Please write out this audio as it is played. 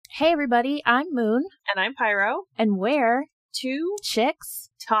Hey everybody, I'm Moon. And I'm Pyro. And we're two chicks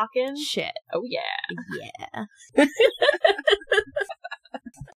talking shit. Oh yeah. Yeah.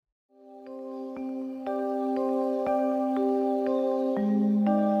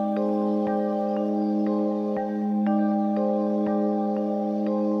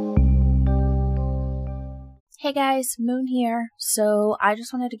 Hey guys, Moon here. So I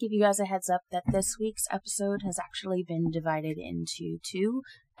just wanted to give you guys a heads up that this week's episode has actually been divided into 2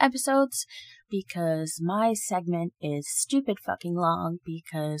 episodes because my segment is stupid fucking long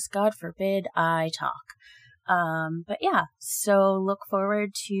because God forbid I talk. But yeah, so look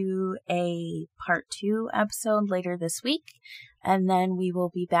forward to a part 2 episode later this week. And then we will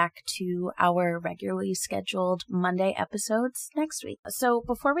be back to our regularly scheduled Monday episodes next week. So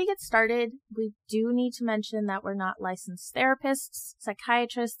before we get started, we do need to mention that we're not licensed therapists,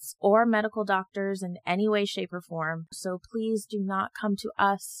 psychiatrists, or medical doctors in any way, shape, or form. So please do not come to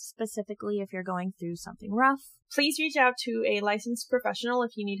us specifically if you're going through something rough. Please reach out to a licensed professional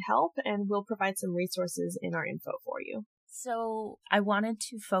if you need help, and we'll provide some resources in our info for you. So I wanted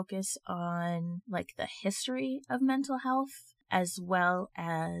to focus on the history of mental health, as well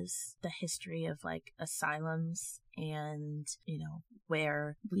as the history of asylums and,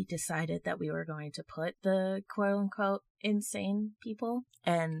 where we decided that we were going to put the quote unquote insane people,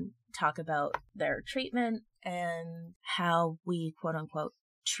 and talk about their treatment and how we quote unquote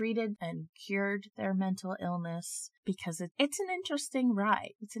treated and cured their mental illness, because it's an interesting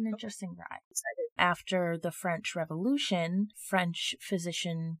ride. It's an interesting ride. After the French Revolution, French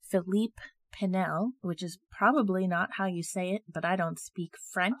physician Philippe Pinel, which is probably not how you say it, but I don't speak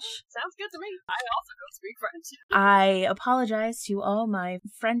French. Sounds good to me. I also don't speak French. I apologize to all my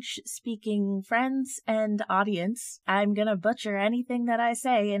French-speaking friends and audience. I'm gonna butcher anything that I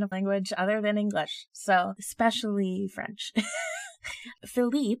say in a language other than English, so especially French.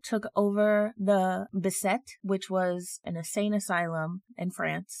 Philippe took over the Bicêtre, which was an insane asylum in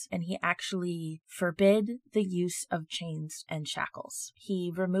France, and he actually forbid the use of chains and shackles.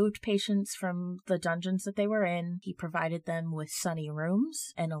 He removed patients from the dungeons that they were in. He provided them with sunny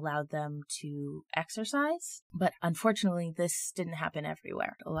rooms and allowed them to exercise. But unfortunately, this didn't happen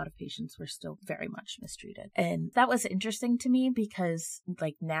everywhere. A lot of patients were still very much mistreated. And that was interesting to me because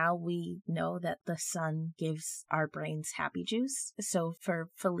now we know that the sun gives our brains happy juice. So for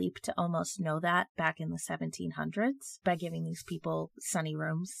Philippe to almost know that back in the 1700s by giving these people sunny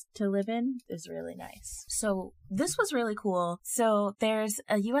rooms to live in is really nice. So this was really cool. So there's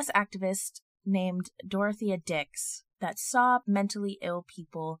a US activist named Dorothea Dix that saw mentally ill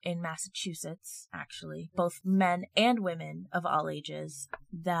people in Massachusetts, actually, both men and women of all ages,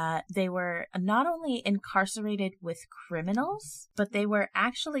 that they were not only incarcerated with criminals, but they were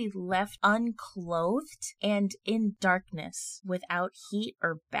actually left unclothed and in darkness without heat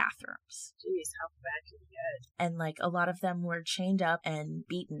or bathrooms. Jeez, how bad can you get? And a lot of them were chained up and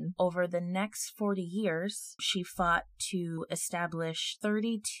beaten. Over the next 40 years, she fought to establish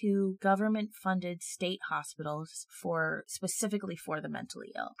 32 government-funded state hospitals specifically for the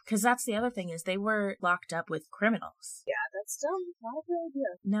mentally ill. Because that's the other thing, is they were locked up with criminals. Yeah, that's still not a good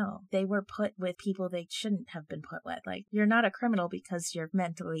idea. No, they were put with people they shouldn't have been put with. You're not a criminal because you're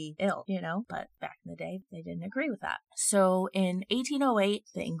mentally ill, But back in the day, they didn't agree with that. So in 1808,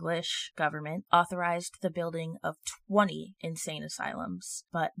 the English government authorized the building of 20 insane asylums.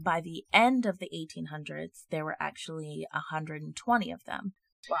 But by the end of the 1800s, there were actually 120 of them.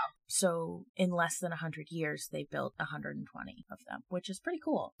 Wow. So in less than 100 years, they built 120 of them, which is pretty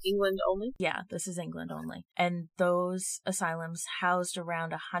cool. England only? Yeah, this is England only. And those asylums housed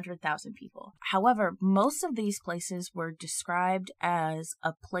around 100,000 people. However, most of these places were described as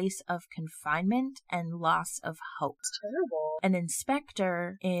a place of confinement and loss of hope. It's terrible. An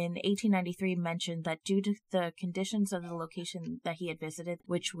inspector in 1893 mentioned that due to the conditions of the location that he had visited,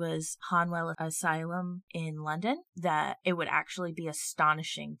 which was Hanwell Asylum in London, that it would actually be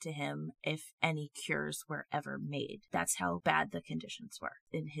astonishing to him if any cures were ever made. That's how bad the conditions were,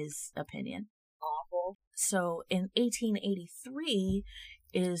 in his opinion. Awful. So in 1883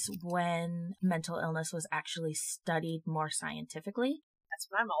 is when mental illness was actually studied more scientifically. That's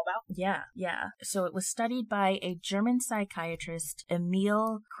what I'm all about. Yeah. So it was studied by a German psychiatrist,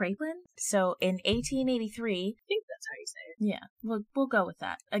 Emil Kraepelin. So in 1883... I think that's how you say it. Yeah, we'll go with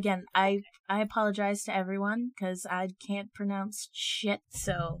that. Again, I apologize to everyone because I can't pronounce shit,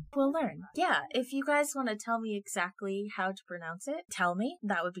 so we'll learn. Yeah, if you guys want to tell me exactly how to pronounce it, tell me.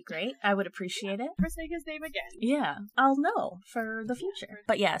 That would be great. I would appreciate it. Never say his name again. Yeah, I'll know for the future.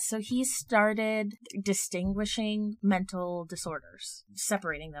 But yeah, so he started distinguishing mental disorders.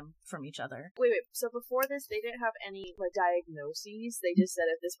 separating them from each other. Wait. So before this, they didn't have any diagnoses. They just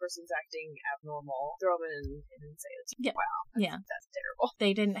said if this person's acting abnormal, throw them in insanity. Yeah. Wow. That's terrible.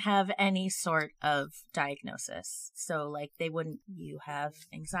 They didn't have any sort of diagnosis. So you have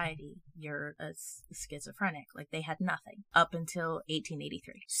anxiety, you're a schizophrenic. They had nothing up until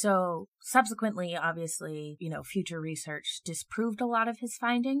 1883. So subsequently, obviously, future research disproved a lot of his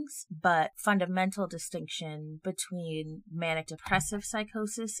findings, but fundamental distinction between manic depressive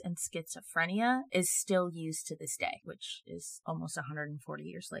psychosis and schizophrenia is still used to this day, which is almost 140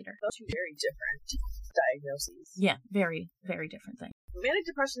 years later. Those two very different diagnoses. Yeah, very, very different things. Manic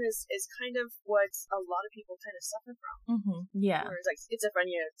depression is kind of what a lot of people kind of suffer from. Mm-hmm. Yeah. Whereas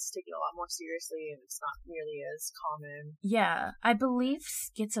schizophrenia, it's taken a lot more seriously and it's not nearly as common. Yeah. I believe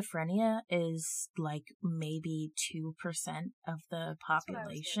schizophrenia is maybe 2% of the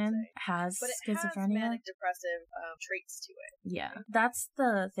population has but it schizophrenia. Has manic depressive traits to it. Yeah. That's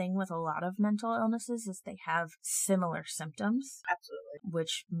the thing with a lot of mental illnesses is they have similar symptoms. Absolutely.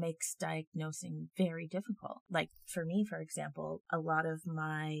 Which makes diagnosing very difficult. For me, for example, a lot of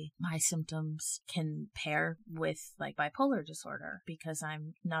my symptoms can pair with bipolar disorder because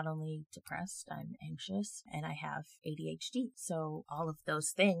I'm not only depressed, I'm anxious and I have ADHD. So all of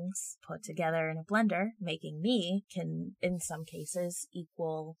those things put together in a blender, making me can in some cases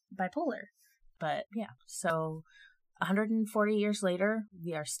equal bipolar. But yeah, so 140 years later,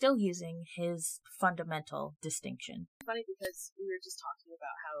 we are still using his fundamental distinction. Funny because we were just talking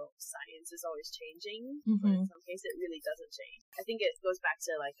about how science is always changing, Mm-hmm. but in some cases it really doesn't change. I think it goes back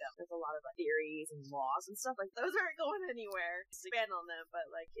to there's a lot of theories and laws and stuff those aren't going anywhere. Expand on them, but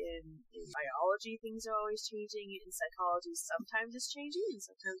in biology things are always changing. In psychology, sometimes it's changing and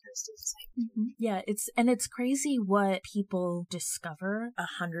sometimes it stays the same. Mm-hmm. Yeah, it's crazy what people discover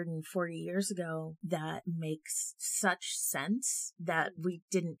 140 years ago that makes such sense that we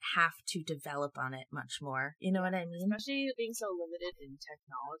didn't have to develop on it much more. You know what I mean? Especially being so limited in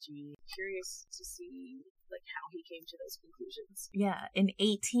technology. Curious to see how he came to those conclusions. Yeah, in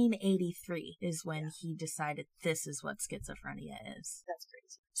 1883 is when he decided this is what schizophrenia is. That's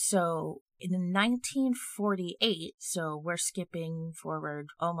crazy. So in 1948, so we're skipping forward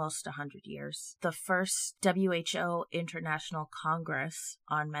almost 100 years, the first WHO International Congress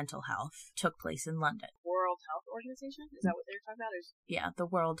on Mental Health took place in London. World Health Organization? Is that what they're talking about? Yeah, the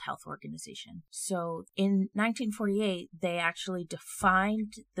World Health Organization. So in 1948, they actually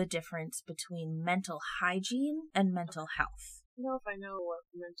defined the difference between mental hygiene and mental health. I don't know if I know what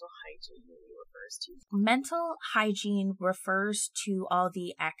mental hygiene really refers to. Mental hygiene refers to all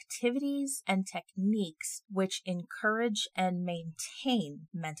the activities and techniques which encourage and maintain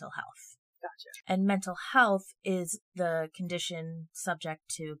mental health. Gotcha. And mental health is the condition subject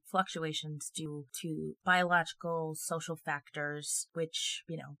to fluctuations due to biological, social factors, which,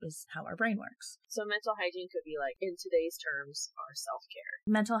 is how our brain works. So mental hygiene could be in today's terms, our self-care.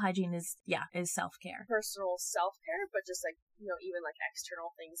 Mental hygiene is self-care. Personal self-care, but just even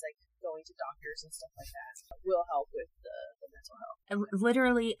external things going to doctors and stuff like that will help with the mental health.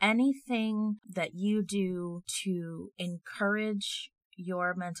 Literally anything that you do to encourage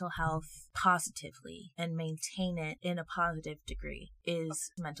your mental health positively and maintain it in a positive degree is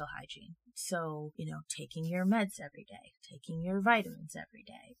mental hygiene. So, taking your meds every day, taking your vitamins every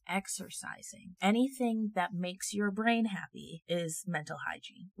day, exercising, anything that makes your brain happy is mental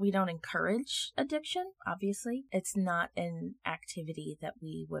hygiene. We don't encourage addiction, obviously. It's not an activity that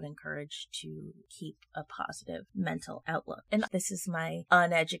we would encourage to keep a positive mental outlook. And this is my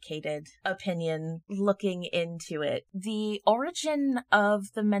uneducated opinion looking into it. The origin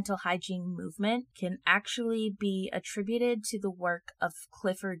of the mental hygiene movement can actually be attributed to the work of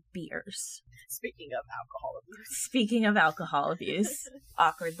Clifford Beers. Speaking of alcohol abuse,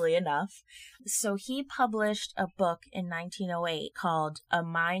 awkwardly enough. So he published a book in 1908 called A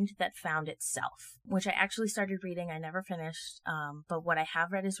Mind That Found Itself, which I actually started reading. I never finished, but what I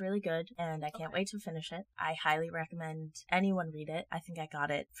have read is really good, and I can't wait to finish it. I highly recommend anyone read it. I think I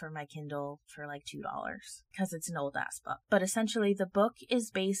got it for my Kindle for $2 because it's an old-ass book. But essentially, the book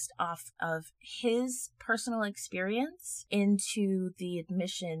is based off of his personal experience into the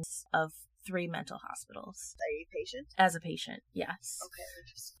admissions of 3 mental hospitals. A patient? As a patient, yes. Okay,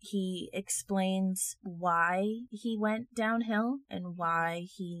 interesting. He explains why he went downhill and why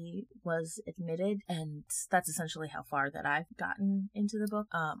he was admitted, and that's essentially how far that I've gotten into the book.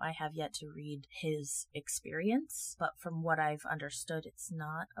 I have yet to read his experience, but from what I've understood, it's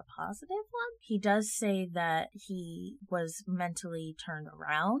not a positive one. He does say that he was mentally turned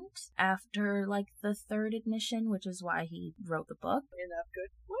around after the 3rd admission, which is why he wrote the book. In a good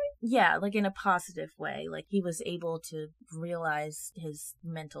way? Yeah, like in a positive way. Like he was able to realize his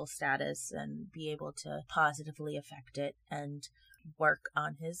mental status and be able to positively affect it and work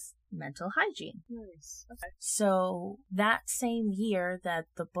on his mental hygiene. Nice. Okay. So that same year that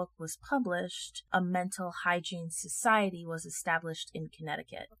the book was published, a mental hygiene society was established in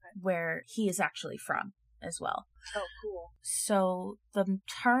Connecticut, where he is actually from as well. Oh, cool. So the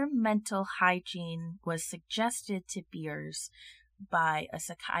term mental hygiene was suggested to Beers by a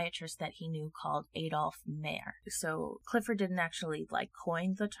psychiatrist that he knew called Adolf Mayer. So Clifford didn't actually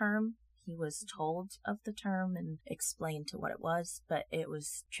coin the term. He was told of the term and explained to what it was, but it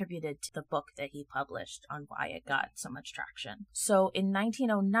was attributed to the book that he published on why it got so much traction. So in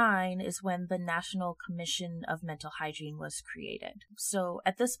 1909 is when the National Commission of Mental Hygiene was created. So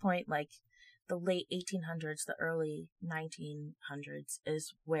at this point, the late 1800s, the early 1900s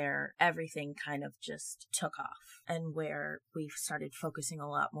is where everything kind of just took off and where we've started focusing a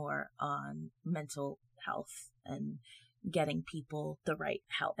lot more on mental health and getting people the right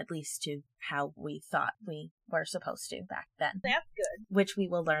help, at least to how we thought we were supposed to back then. That's good. Which we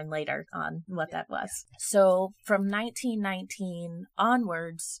will learn later on what that was. So from 1919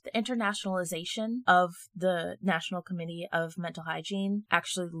 onwards, the internationalization of the National Committee of Mental Hygiene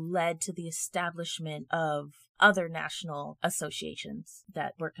actually led to the establishment of other national associations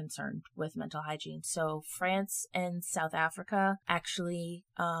that were concerned with mental hygiene. So France and South Africa actually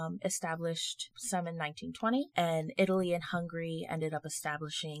established some in 1920, and Italy and Hungary ended up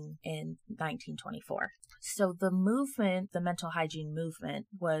establishing in 1924. So the movement, the mental hygiene movement,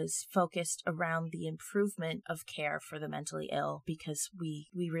 was focused around the improvement of care for the mentally ill because we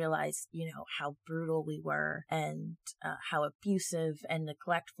realized, how brutal we were and how abusive and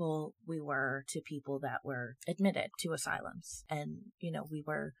neglectful we were to people that were admitted to asylums. And,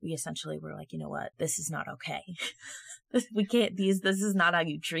 we essentially were like, you know what, this is not okay. We can't, this is not how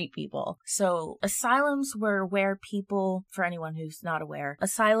you treat people. So asylums were where people, for anyone who's not aware,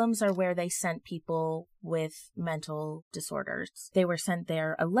 asylums are where they sent people with mental disorders. They were sent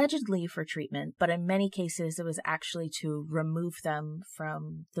there allegedly for treatment, but in many cases it was actually to remove them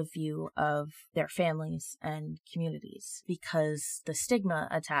from the view of their families and communities because the stigma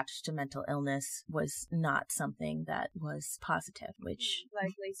attached to mental illness was not something that was positive, which...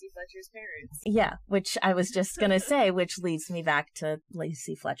 Like Lacey Fletcher's parents. Yeah, which I was just going to say, which leads me back to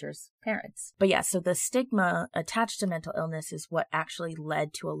Lacey Fletcher's parents. But yeah, so the stigma attached to mental illness is what actually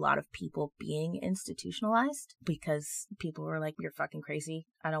led to a lot of people being institutionalized because people were like, you're fucking crazy.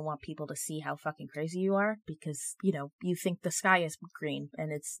 I don't want people to see how fucking crazy you are because, you think the sky is green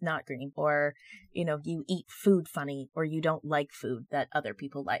and it's not green, or, you eat food funny, or you don't like food that other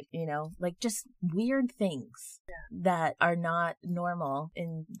people like, just weird things that are not normal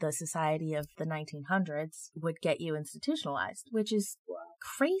in the society of the 1900s would get you institutionalized, which is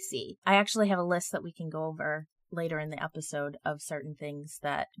crazy. I actually have a list that we can go over later in the episode of certain things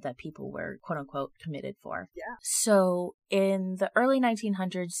that people were quote unquote committed for. Yeah. So in the early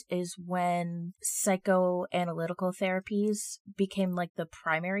 1900s is when psychoanalytical therapies became the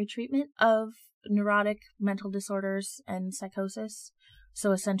primary treatment of neurotic mental disorders and psychosis.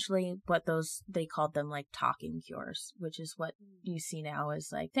 So essentially they called them talking cures, which is what you see now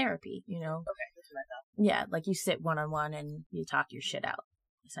as therapy, Okay, that's what I thought. Yeah, you sit one-on-one and you talk your shit out,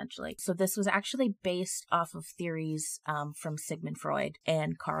 essentially. So this was actually based off of theories from Sigmund Freud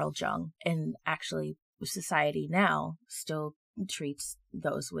and Carl Jung. And actually, society now still treats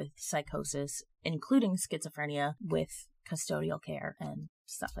those with psychosis, including schizophrenia, with custodial care and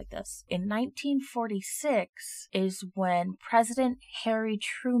stuff like this. In 1946 is when President Harry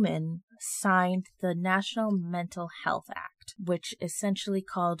Truman signed the National Mental Health Act, which essentially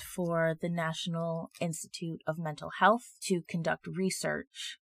called for the National Institute of Mental Health to conduct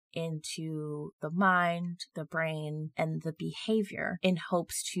research into the mind, the brain, and the behavior in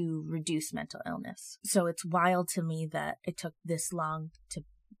hopes to reduce mental illness. So it's wild to me that it took this long to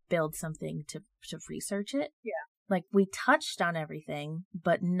build something to research it. Yeah. We touched on everything,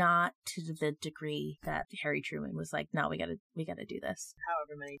 but not to the degree that Harry Truman was like, no, we gotta do this.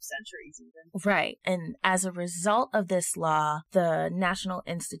 However many centuries even. Right. And as a result of this law, the National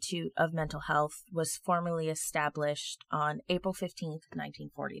Institute of Mental Health was formally established on April 15th,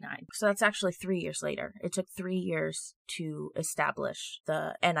 1949. So that's actually 3 years later. It took 3 years to establish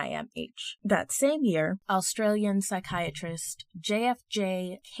the NIMH. That same year, Australian psychiatrist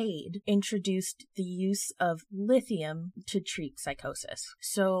JFJ Cade introduced the use of lithium to treat psychosis.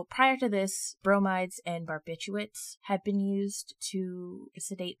 So prior to this, bromides and barbiturates had been used to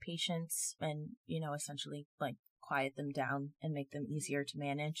sedate patients and, essentially quiet them down and make them easier to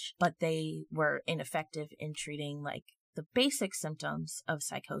manage, but they were ineffective in treating the basic symptoms of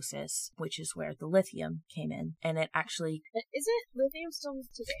psychosis, which is where the lithium came in. And it actually... Isn't lithium still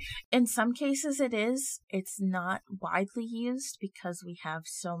today? In some cases it is. It's not widely used because we have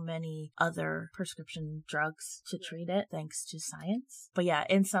so many other prescription drugs to treat it, thanks to science. But yeah,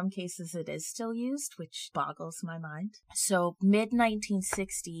 in some cases it is still used, which boggles my mind. So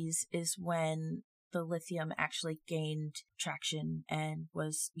mid-1960s is when the lithium actually gained traction and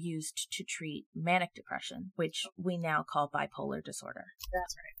was used to treat manic depression, which we now call bipolar disorder.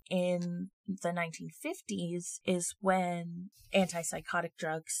 That's right. In the 1950s is when antipsychotic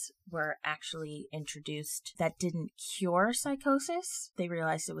drugs were actually introduced that didn't cure psychosis. They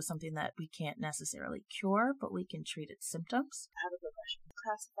realized it was something that we can't necessarily cure, but we can treat its symptoms. I have a good question.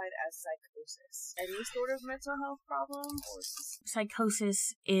 Classified as psychosis, any sort of mental health problem? Or...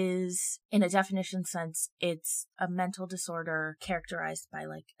 Psychosis is, in a definition sense, it's a mental disorder characterized by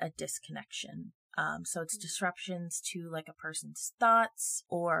like a disconnection. So it's disruptions to like a person's thoughts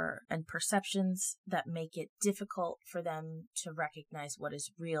and perceptions that make it difficult for them to recognize what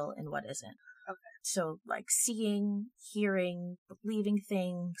is real and what isn't. Okay. So like seeing, hearing, believing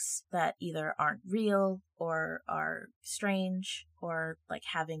things that either aren't real or are strange, or like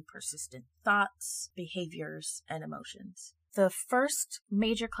having persistent thoughts, behaviors, and emotions. The first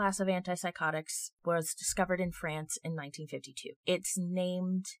major class of antipsychotics was discovered in France in 1952. It's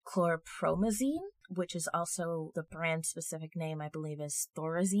named chlorpromazine, which is also the brand-specific name, I believe, is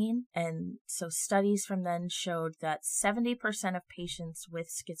Thorazine. And so studies from then showed that 70% of patients with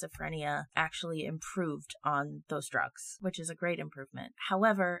schizophrenia actually improved on those drugs, which is a great improvement.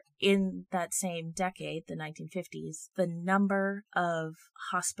 However, in that same decade, the 1950s, the number of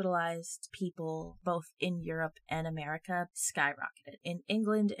hospitalized people, both in Europe and America, skyrocketed. In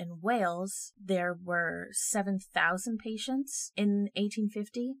England and Wales, there were 7,000 patients in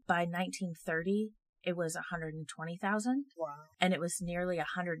 1850. By 1930, it was 120,000. Wow. And it was nearly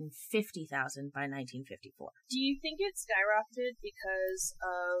 150,000 by 1954. Do you think it skyrocketed because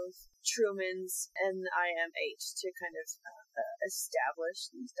of Truman's NIMH to kind of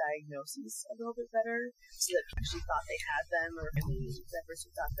establish these diagnoses a little bit better, so that people actually thought they had them, or family members who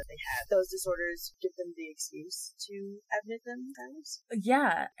thought that they had those disorders give them the excuse to admit them sometimes?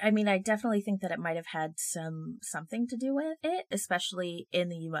 Yeah, I mean, I definitely think that it might have had something to do with it, especially in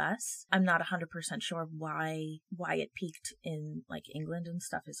the US. I'm not 100% sure why it peaked in like England and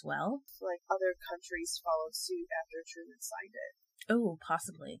stuff as well. So, like other countries followed suit after Truman signed it. Oh,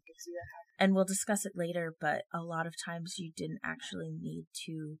 possibly. And we'll discuss it later, but a lot of times you didn't actually need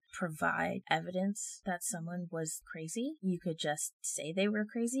to provide evidence that someone was crazy. You could just say they were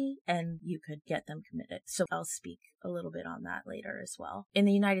crazy and you could get them committed. So I'll speak a little bit on that later as well. In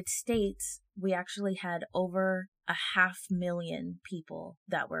the United States, we actually had over 500,000 people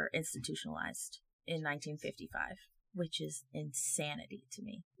that were institutionalized in 1955. Which is insanity to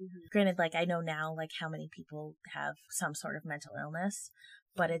me. Mm-hmm. Granted, like, I know now, like, how many people have some sort of mental illness,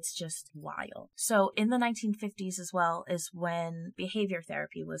 but it's just wild. So in the 1950s as well is when behavior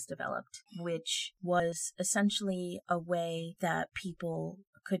therapy was developed, which was essentially a way that people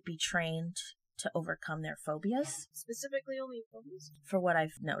could be trained to overcome their phobias. Specifically only phobias? For what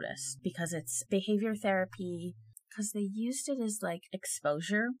I've noticed, because it's behavior therapy, because they used it as, like,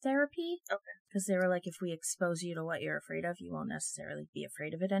 exposure therapy. Okay. Because they were like, if we expose you to what you're afraid of, you won't necessarily be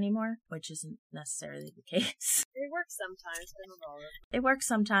afraid of it anymore, which isn't necessarily the case. It works sometimes, but not all the time. It works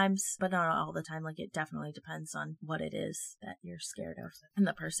sometimes, but not all the time. Like, it definitely depends on what it is that you're scared of and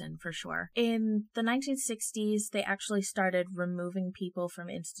the person, for sure. In the 1960s, they actually started removing people from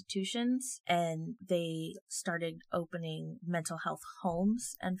institutions, and they started opening mental health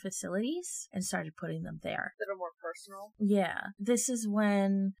homes and facilities and started putting them there. That are more personal? Yeah. This is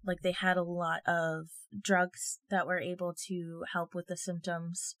when, like, they had a lot of drugs that were able to help with the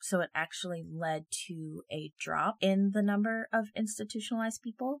symptoms. So it actually led to a drop in the number of institutionalized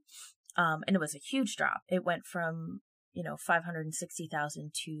people. And it was a huge drop. It went from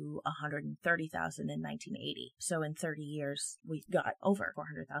 560,000 to 130,000 in 1980. So in 30 years, we got over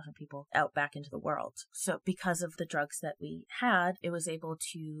 400,000 people out back into the world. So because of the drugs that we had, it was able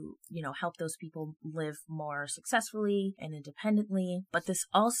to, help those people live more successfully and independently. But this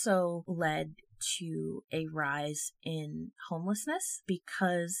also led to a rise in homelessness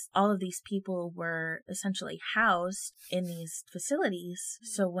because all of these people were essentially housed in these facilities.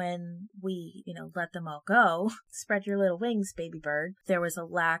 So when we, let them all go, spread your little wings, baby bird, there was a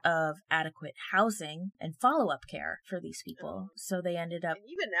lack of adequate housing and follow-up care for these people. So they ended up... And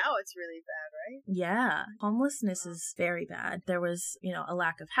even now it's really bad, right? Yeah. Homelessness is very bad. There was, a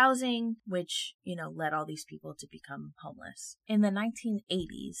lack of housing, which, led all these people to become homeless. In the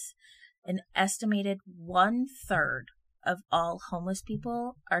 1980s, an estimated 1/3 of all homeless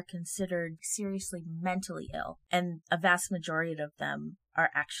people are considered seriously mentally ill, and a vast majority of them are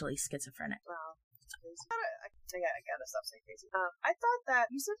actually schizophrenic. Wow. That's crazy. I gotta stop saying crazy. I thought that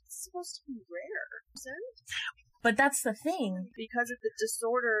you said it's supposed to be rare. But that's the thing. Because the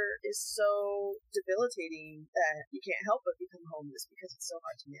disorder is so debilitating that you can't help but become homeless because it's so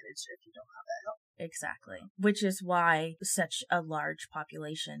hard to manage if you don't have that help. Exactly. Which is why such a large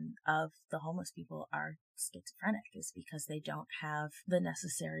population of the homeless people are schizophrenic, is because they don't have the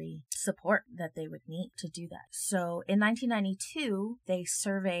necessary support that they would need to do that. So in 1992, they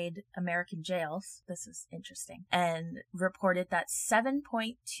surveyed American jails, this is interesting, and reported that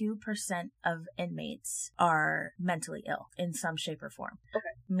 7.2% of inmates are mentally ill in some shape or form.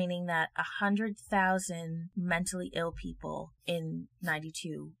 Okay. Meaning that 100,000 mentally ill people in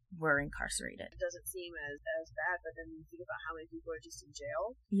 92 were incarcerated. It doesn't seem as bad, but then you think about how many people are just in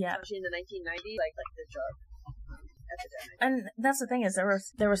jail. Yeah. Especially in the 1990s, like the drug epidemic. And that's the thing, is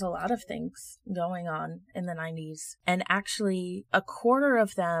there was a lot of things going on in the 90s, and actually a quarter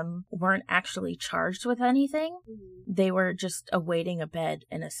of them weren't actually charged with anything. Mm-hmm. They were just awaiting a bed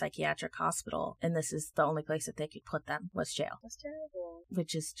in a psychiatric hospital, and this is the only place that they could put them, was jail. That's terrible.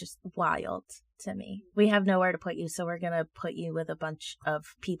 Which is just wild to me. We have nowhere to put you, so we're gonna put you with a bunch of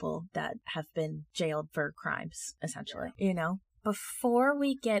people that have been jailed for crimes, essentially, you know? Before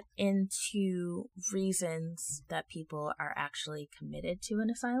we get into reasons that people are actually committed to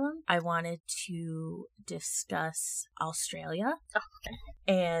an asylum, I wanted to discuss Australia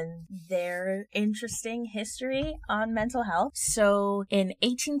and their interesting history on mental health. So in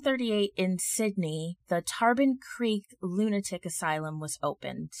 1838 in Sydney, the Tarban Creek Lunatic Asylum was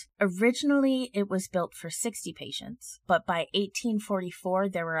opened. Originally, it was built for 60 patients, but by 1844,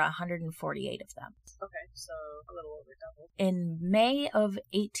 there were 148 of them. Okay, so a little over double. In May of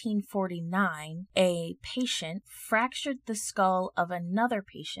 1849, a patient fractured the skull of another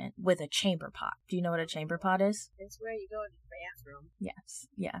patient with a chamber pot. Do you know what a chamber pot is? It's where you go in the bathroom. Yes.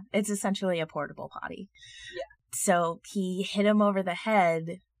 Yeah. It's essentially a portable potty. Yeah. So he hit him over the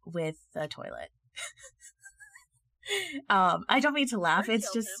head with a toilet. I don't mean to laugh.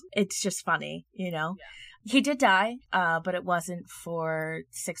 It's just funny, you know? Yeah. He did die, but it wasn't for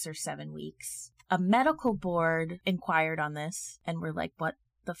 6 or 7 weeks. A medical board inquired on this and were like, what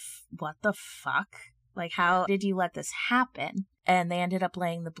the fuck? Like, how did you let this happen? And they ended up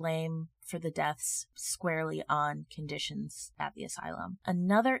laying the blame for the deaths squarely on conditions at the asylum.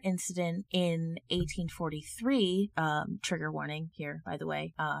 Another incident in 1843, trigger warning here, by the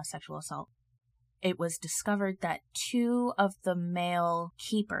way, sexual assault. It was discovered that 2 of the male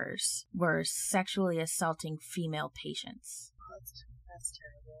keepers were sexually assaulting female patients. That's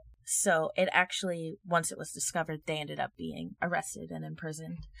terrible. So it actually, once it was discovered, they ended up being arrested and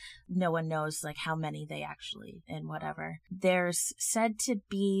imprisoned. No one knows like how many they actually and whatever. There's said to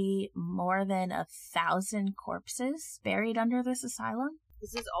be more than 1,000 corpses buried under this asylum.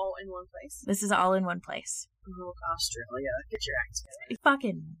 This is all in one place? This is all in one place. Oh, Australia. Get your act together. It's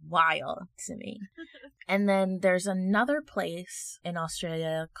fucking wild to me. And then there's another place in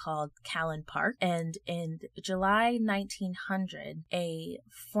Australia called Callan Park. And in July 1900, a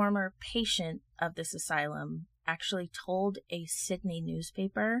former patient of this asylum actually told a Sydney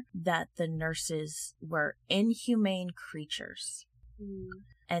newspaper that the nurses were inhumane creatures.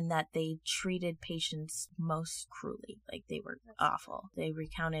 And that they treated patients most cruelly. Like, they were awful. They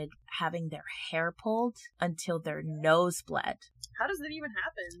recounted having their hair pulled until their nose bled. How does that even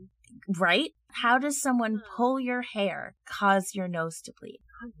happen? Right? How does someone pull your hair, cause your nose to bleed?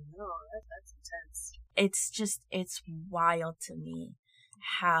 I don't know. That's intense. It's wild to me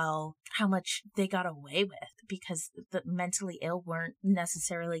how much they got away with, because the mentally ill weren't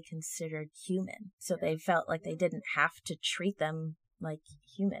necessarily considered human. So they felt like they didn't have to treat them like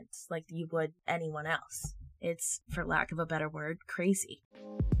humans, like you would anyone else. It's, for lack of a better word, crazy.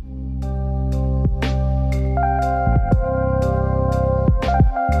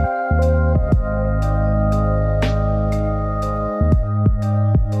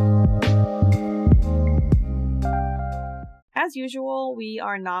 As usual, we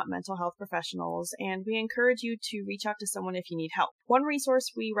are not mental health professionals, and we encourage you to reach out to someone if you need help. One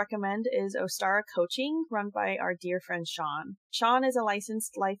resource we recommend is Ostara Coaching, run by our dear friend Sean. Sean is a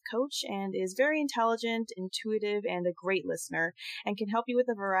licensed life coach and is very intelligent, intuitive, and a great listener, and can help you with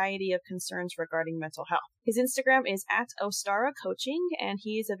a variety of concerns regarding mental health. His Instagram is at Ostara Coaching, and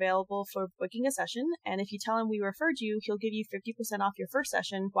he is available for booking a session. And if you tell him we referred you, he'll give you 50% off your first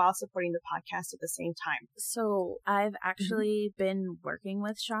session while supporting the podcast at the same time. So I've actually been working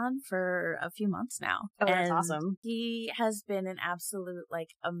with Sean for a few months now. Oh, that's and awesome. He has been an absolute,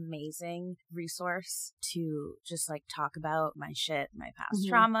 amazing resource to just, talk about my shit, my past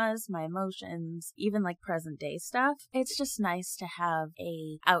traumas, my emotions, even, present day stuff. It's just nice to have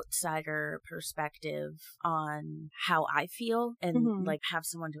a outsider perspective on how I feel and have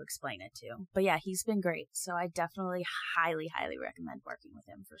someone to explain it to. But yeah, he's been great. So I definitely highly recommend working with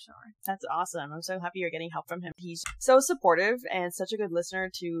him for sure. That's awesome. I'm so happy you're getting help from him. He's so supportive and such a good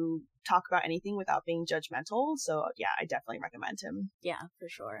listener to talk about anything without being judgmental. So yeah, I definitely recommend him. Yeah, for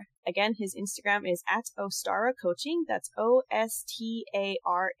sure. Again, his Instagram is at Ostara Coaching. That's Ostara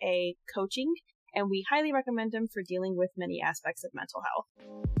Coaching. And we highly recommend him for dealing with many aspects of mental health.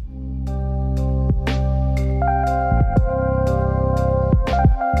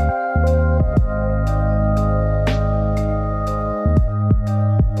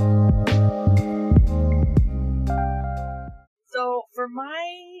 So for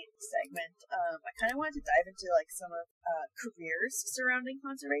my segment, I kind of wanted to dive into some of careers surrounding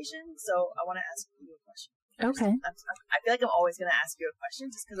conservation. So I want to ask you a question. Okay. I feel like I'm always going to ask you a question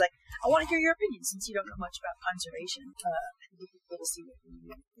just because I want to hear your opinion since you don't know much about conservation. I think it'd be cool to see what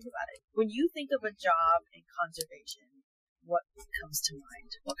you think about it. When you think of a job in conservation, what comes to mind?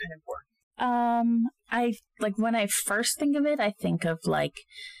 What kind of work? I when I first think of it, I think of a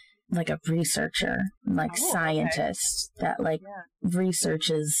researcher, scientist that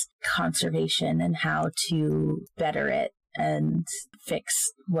researches conservation and how to better it and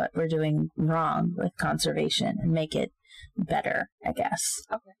fix what we're doing wrong with conservation and make it better, I guess.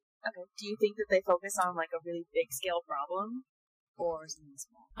 Okay. Do you think that they focus on a really big scale problem or something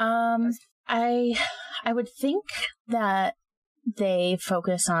small? I would think that they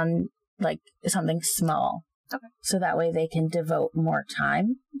focus on something small. Okay. So that way they can devote more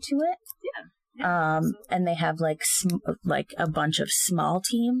time to it. Yeah. And they have a bunch of small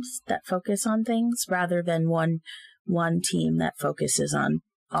teams that focus on things rather than one team that focuses on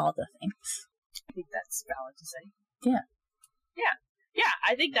all the things. I think that's valid to say. Yeah.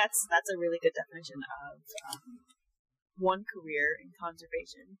 I think that's a really good definition of one career in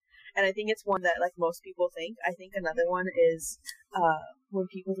conservation, and I think it's one that most people think. I think another one is when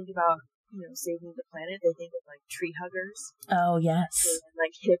people think about saving the planet, they think of tree huggers. Oh yes.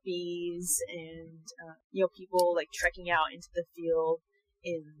 And, hippies and people trekking out into the field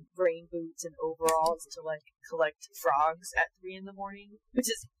in rain boots and overalls to collect frogs at 3 a.m, which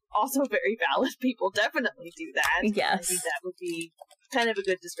is also very valid. People definitely do that. Yes. I think that would be kind of a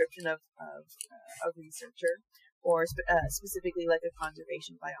good description of a researcher, or specifically a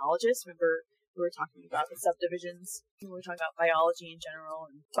conservation biologist. Remember, we were talking about the subdivisions. We were talking about biology in general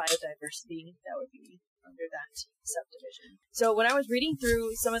and biodiversity. That would be under that subdivision. So when I was reading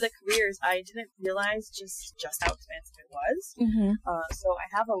through some of the careers, I didn't realize just how expansive it was. Mm-hmm. So I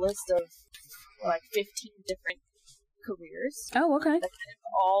have a list of 15 different careers. Oh, okay. That kind of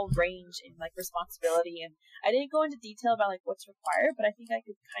all range in don't require, but I think I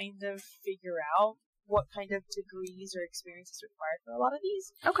could kind of figure out what kind of degrees or experience is required for a lot of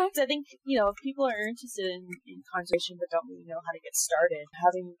these. Okay. So I think, if people are interested in conservation but don't really know how to get started,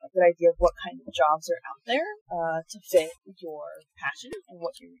 having a good idea of what kind of jobs are out there to fit your passion and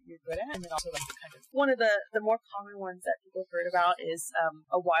what you're good at. And then also one of the more common ones that people have heard about is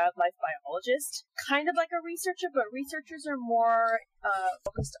a wildlife biologist. Kind of like a researcher, but researchers are more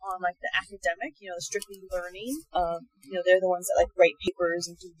focused on the academic, the strictly learning. They're the ones that write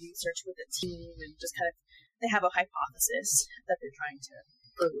papers and do research with a team and just kind of they have a hypothesis that they're trying to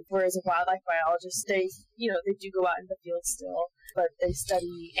prove. Whereas a wildlife biologist, they do go out in the field still, but they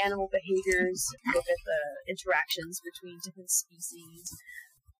study animal behaviors, look at the interactions between different species,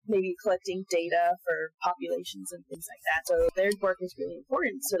 maybe collecting data for populations and things like that. So their work is really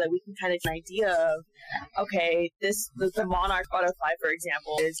important so that we can kind of get an idea of, okay, the monarch butterfly, for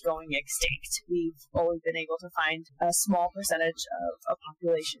example, is going extinct. We've only been able to find a small percentage of a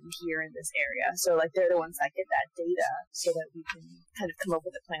population here in this area. So they're the ones that get that data so that we can kind of come up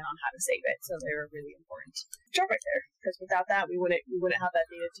with a plan on how to save it. So they're a really important job right there. Because without that, we wouldn't have that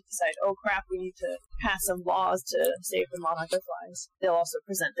data to decide, oh crap, we need to pass some laws to save the monarch butterflies. They'll also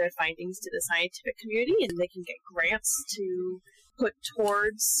present their findings to the scientific community, and they can get grants to put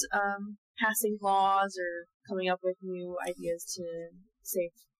towards passing laws or coming up with new ideas to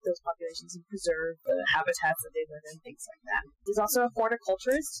save those populations and preserve the habitats that they live in, things like that. There's also a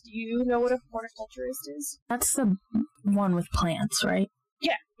horticulturist. Do you know what a horticulturist is? That's the one with plants, right?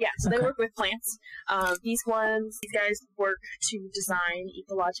 Yeah. So they Okay. work with plants. These guys work to design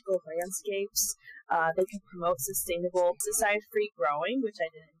ecological landscapes. They can promote sustainable pesticide-free growing, which I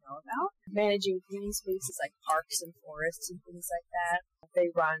didn't know about. Managing green spaces like parks and forests and things like that.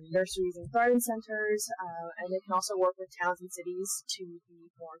 They run nurseries and garden centers, and they can also work with towns and cities to be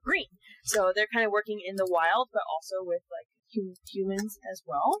more green. So they're kind of working in the wild, but also with like humans as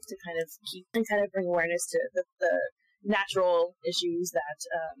well to kind of keep and kind of bring awareness to the natural issues that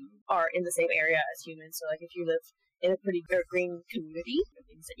are in the same area as humans. So like if you live in a pretty green community,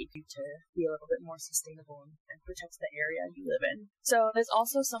 things that you do to be a little bit more sustainable and protect the area you live in. So there's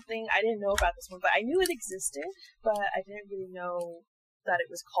also something, I didn't know about this one, but I knew it existed, but I didn't really know that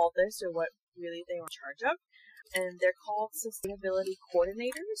it was called this or what really they were in charge of. And they're called sustainability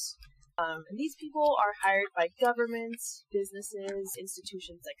coordinators. And these people are hired by governments, businesses,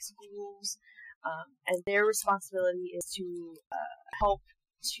 institutions like schools, and their responsibility is to help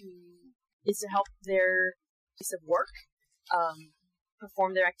their place of work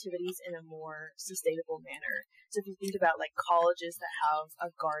perform their activities in a more sustainable manner. So if you think about like colleges that have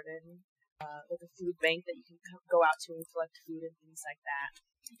a garden, like a food bank that you can go out to and collect food and things like that,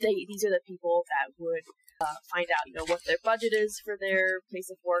 these are the people that would find out, what their budget is for their place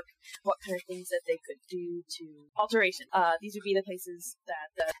of work, what kind of things that they could do to alteration. These would be the places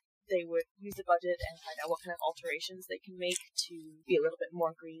that they would use the budget and find out what kind of alterations they can make to be a little bit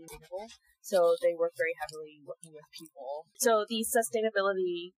more green and sustainable. So they work very heavily working with people. So these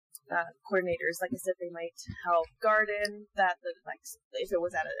sustainability coordinators, like I said, they might help garden if it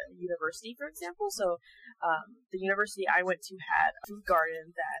was at a university, for example. So the university I went to had a food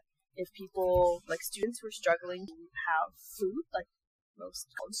garden that if people, like students, were struggling to have food, like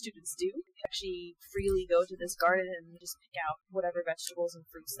most college students do, actually freely go to this garden and just pick out whatever vegetables and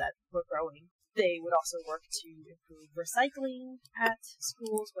fruits that were growing. They would also work to improve recycling at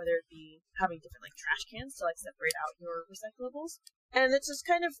schools, whether it be having different like trash cans to like separate out your recyclables. And it's just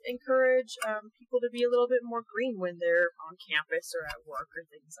kind of encourage people to be a little bit more green when they're on campus or at work or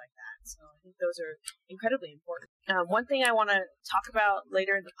things like that. So I think those are incredibly important. One thing I want to talk about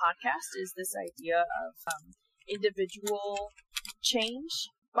later in the podcast is this idea of individual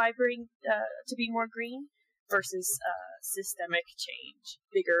change by to be more green versus systemic change,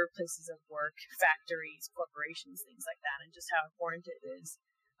 bigger places of work, factories, corporations, things like that, and just how important it is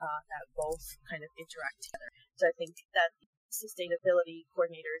that both kind of interact together. So I think that sustainability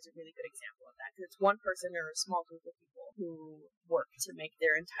coordinator is a really good example of that, because it's one person or a small group of people who work to make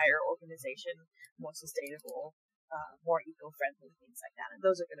their entire organization more sustainable, more eco-friendly, things like that. And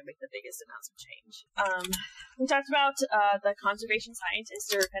those are going to make the biggest amounts of change. We talked about the conservation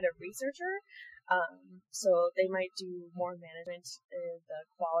scientist or kind of researcher. So they might do more management in the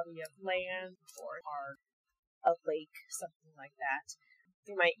quality of land or a lake, something like that.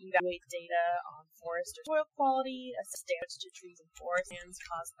 They might evaluate data on forest or soil quality, assess damage to trees and forest lands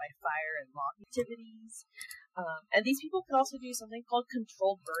caused by fire and logging activities. And these people could also do something called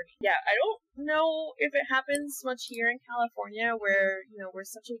controlled burning. Yeah, I don't know if it happens much here in California where, we're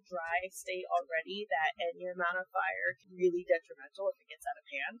such a dry state already that any amount of fire can be really detrimental if it gets out of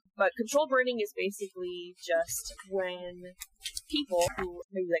hand. But controlled burning is basically just when people who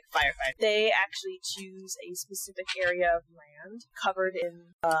maybe like firefighters, they actually choose a specific area of land covered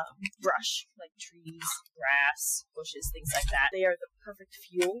in brush, like trees, grass, bushes, things like that. They are the perfect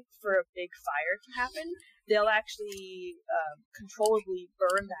fuel for a big fire to happen. They'll actually controllably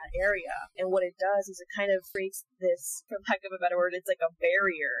burn that area. And what it does is it kind of creates this, for lack of a better word, it's like a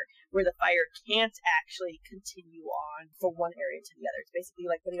barrier where the fire can't actually continue on from one area to the other. It's basically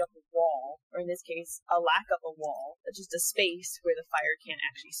like putting up a wall, or in this case, a lack of a wall, just a space where the fire can't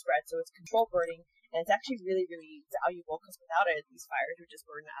actually spread. So it's controlled burning, and it's actually really, really valuable because without it, these fires would just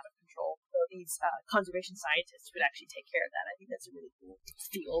burn out of control. So these conservation scientists would actually take care of that. I think that's a really cool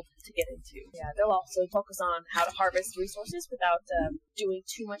field to get into. Yeah, they'll also focus on how to harvest resources without doing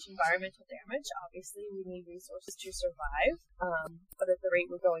too much environmental damage. Obviously, we need resources to survive, but at the rate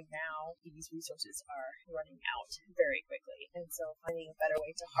we're going now, these resources are running out very quickly. And so finding a better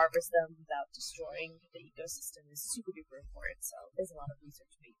way to harvest them without destroying the ecosystem is super duper important. So there's a lot of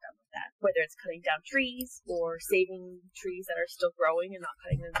research being done with that, whether it's cutting down trees or saving trees that are still growing and not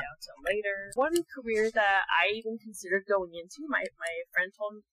cutting them down till later. One career that I even considered going into, my friend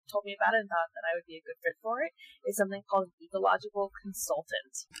told me about it and thought that I would be a good fit for it, is something called an ecological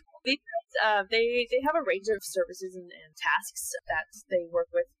consultant. They have a range of services and tasks that they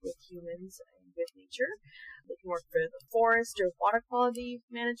work with humans and with nature. They can work for the forest or water quality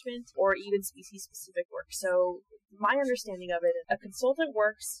management or even species-specific work. So my understanding of it, a consultant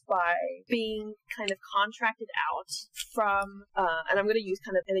works by being kind of contracted out from, and I'm going to use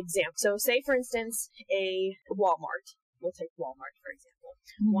kind of an example. So say, for instance, a Walmart. We'll take Walmart, for example,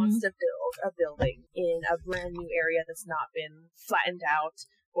 wants to build a building in a brand new area that's not been flattened out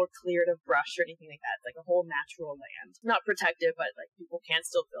or cleared of brush or anything like that. It's like a whole natural land. Not protected, but like people can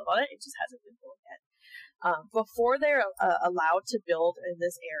still build on it. It just hasn't been built yet. Before they're allowed to build in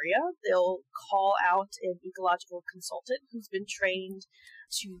this area, they'll call out an ecological consultant who's been trained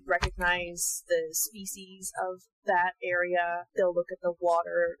to recognize the species of that area. They'll look at the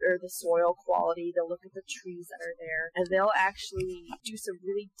water or the soil quality. They'll look at the trees that are there, and they'll actually do some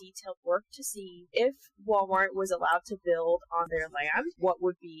really detailed work to see if Walmart was allowed to build on their land, what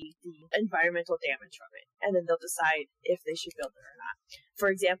would be the environmental damage from it. And then they'll decide if they should build it or not. For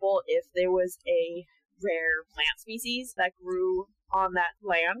example, if there was a rare plant species that grew on that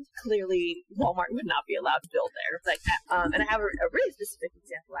land, clearly Walmart would not be allowed to build there like that. And I have a really specific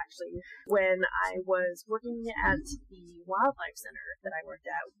example, actually. When I was working at the wildlife center that I worked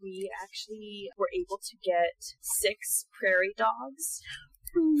at, we actually were able to get 6 prairie dogs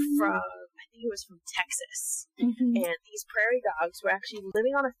from, I think it was from Texas. And these prairie dogs were actually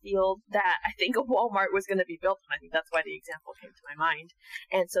living on a field that I think a Walmart was going to be built on. I think that's why the example came to my mind.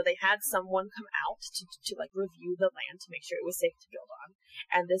 And so they had someone come out to like review the land to make sure it was safe to build on.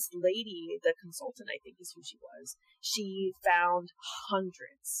 And this lady, the consultant, I think is who she was, she found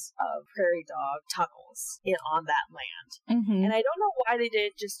hundreds of prairie dog tunnels on that land. And I don't know why they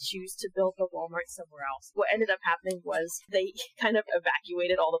didn't just choose to build the Walmart somewhere else. What ended up happening was they kind of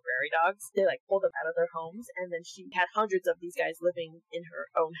evacuated all the prairie dogs. They like pulled them out of their homes, and then she had hundreds of these guys living in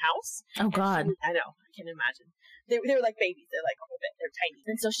her own house. Oh God. I know, I can imagine. They were like babies. They're like a whole bit. They're tiny.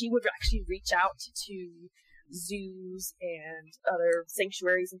 And so she would actually reach out to zoos and other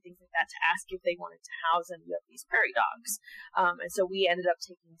sanctuaries and things like that to ask if they wanted to house any of these prairie dogs. And so we ended up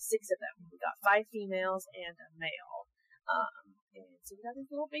taking 6 of them. We got 5 females and a male. And so we got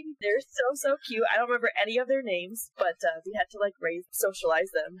these little babies. They're so cute. I don't remember any of their names, but we had to like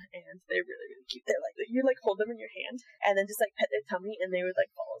socialize them, and they're really, really cute. They're like, you like hold them in your hand and then just like pet their tummy, and they would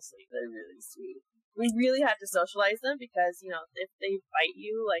like fall asleep. They're really sweet. We really had to socialize them because, you know, if they bite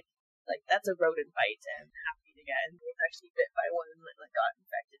you, like that's a rodent bite and happy to get. And we was actually bit by one and like got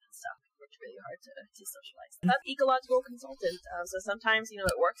infected and stuff. It's really hard to socialize. That's ecological consultant. So sometimes, you know,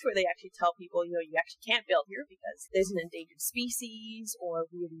 it works where they actually tell people, you know, you actually can't build here because there's an endangered species or a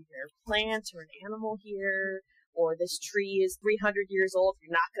really rare plant or an animal here, or this tree is 300 years old,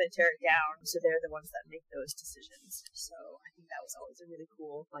 you're not going to tear it down. So they're the ones that make those decisions. So I think that was always a really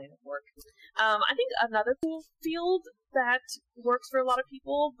cool line of work. I think another cool field that works for a lot of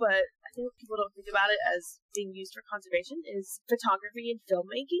people, but I think people don't think about it as being used for conservation, is photography and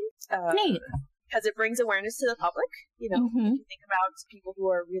filmmaking. Neat. Because it brings awareness to the public. You know, if you think about people who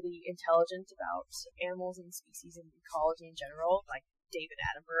are really intelligent about animals and species and ecology in general, like David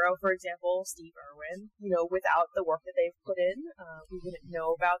Attenborough, for example, Steve Irwin, you know, without the work that they've put in, we wouldn't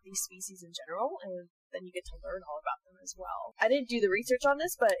know about these species in general, and then you get to learn all about them as well. I didn't do the research on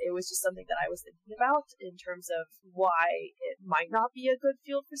this, but it was just something that I was thinking about in terms of why it might not be a good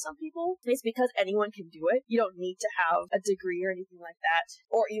field for some people. It's because anyone can do it. You don't need to have a degree or anything like that,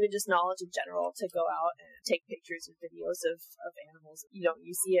 or even just knowledge in general to go out and take pictures and videos of animals. You know,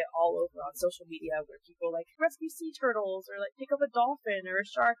 you see it all over on social media where people like rescue sea turtles or like pick up a dolphin or a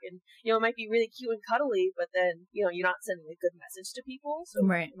shark, and, you know, it might be really cute and cuddly, but then, you know, you're not sending a good message to people. So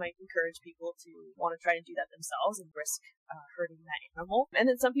it might encourage people to want to try to do that themselves and risk hurting that animal. And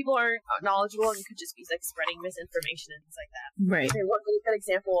then some people aren't knowledgeable and could just be like spreading misinformation and things like that. Right. Okay, one really good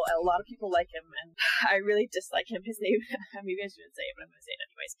example, a lot of people like him, and I really dislike him. His name, maybe I shouldn't say it, but I'm going to say it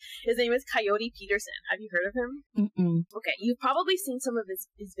anyways. His name is Coyote Peterson. Have you heard of him? Okay, you've probably seen some of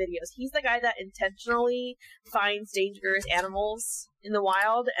his videos. He's the guy that intentionally finds dangerous animals in the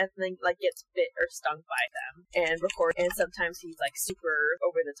wild and then like gets bit or stung by them and record, and sometimes he's like super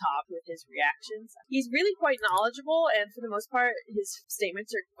over the top with his reactions. He's really quite knowledgeable, and for the most part his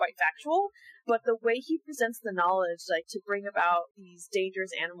statements are quite factual, but the way he presents the knowledge, like to bring about these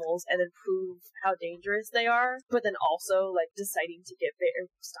dangerous animals and then prove how dangerous they are, but then also like deciding to get bit or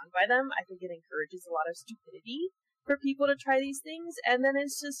stung by them, I think it encourages a lot of stupidity for people to try these things, and then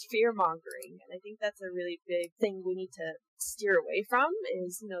it's just fear-mongering, and I think that's a really big thing we need to steer away from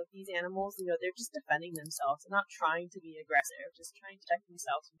is, you know, these animals, you know, they're just defending themselves. They're not trying to be aggressive, just trying to protect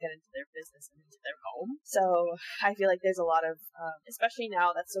themselves and get into their business and into their home. So I feel like there's a lot of, especially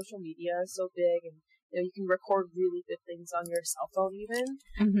now that social media is so big, and, you know, you can record really good things on your cell phone even.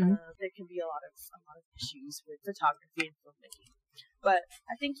 There can be a lot of issues with photography and filmmaking. But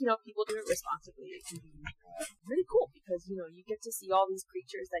I think, people do it responsibly. It can be really cool because, you get to see all these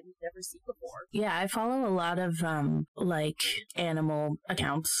creatures that you've never seen before. Yeah, I follow a lot of, animal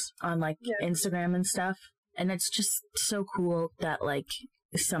accounts on, Instagram and stuff. And it's just so cool that,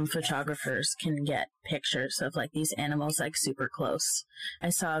 some photographers can get pictures of, these animals, super close. I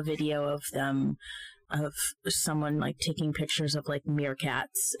saw a video of them, of someone taking pictures of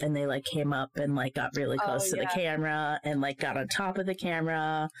meerkats, and they came up and got really close to the camera and got on top of the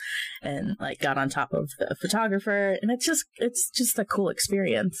camera and got on top of the photographer, and it's just a cool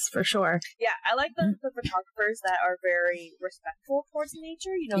experience for sure. Yeah, I like the photographers that are very respectful towards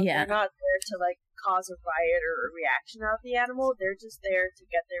nature. They're not there to cause a riot or a reaction out of the animal. They're just there to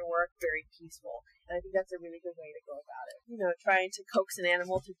get their work very peaceful. And I think that's a really good way to go about it. Trying to coax an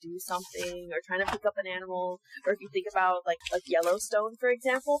animal to do something, or trying to pick up an animal, or if you think about like Yellowstone, for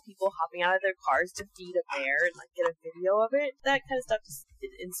example, people hopping out of their cars to feed a bear and get a video of it. That kind of stuff just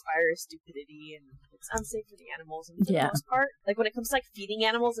inspires stupidity, and it's unsafe for the animals. And for the most part, when it comes to feeding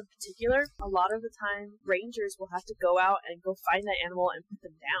animals in particular, a lot of the time rangers will have to go out and go find that animal and put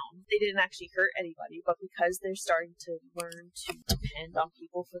them down. They didn't actually hurt anybody, but because they're starting to learn to depend on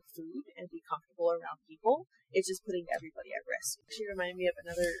people for food and be comfortable around people, it's just putting everybody at risk. Actually reminded me of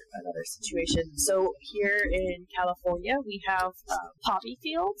another situation. So here in California, we have poppy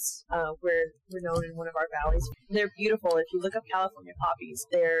fields. We're known in one of our valleys. They're beautiful. If you look up California poppies,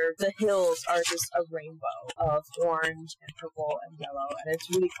 the hills are just a rainbow of orange and purple and yellow, and it's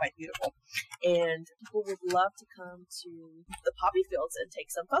really quite beautiful. And people would love to come to the poppy fields and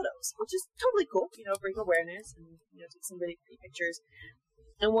take some photos, which is totally cool. Bring awareness and take some really pretty pictures.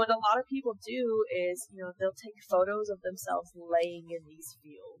 And what a lot of people do is, they'll take photos of themselves laying in these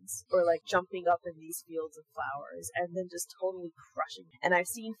fields or jumping up in these fields of flowers and then just totally crushing it. And I've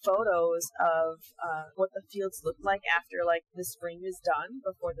seen photos of what the fields look like after the spring is done,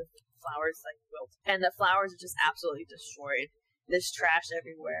 before the flowers wilt. And the flowers are just absolutely destroyed. There's trash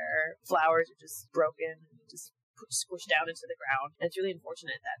everywhere. Flowers are just broken and just squished down into the ground. And it's really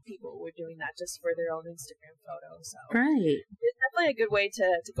unfortunate that people were doing that just for their own Instagram photo. So right, it's definitely a good way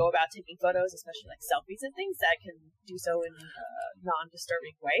to go about taking photos, especially selfies and things that can do so in a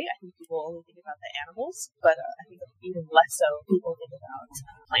non-disturbing way. I think people only think about the animals, but I think even less so people think about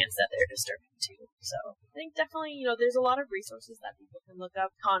plants that they're disturbing too. So I think definitely, there's a lot of resources that people can look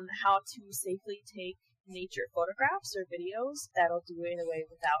up on how to safely take nature photographs or videos that'll do it in a way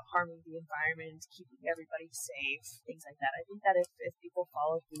without harming the environment, keeping everybody safe, things like that. I think that if people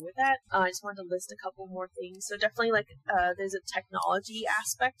follow through with that, I just wanted to list a couple more things. So definitely there's a technology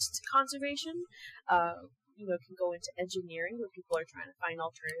aspect to conservation. Can go into engineering, where people are trying to find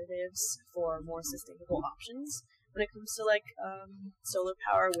alternatives for more sustainable options when it comes to solar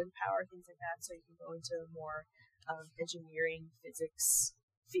power, wind power, things like that. So you can go into a more engineering, physics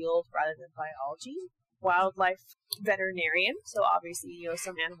field rather than biology. Wildlife veterinarian, so obviously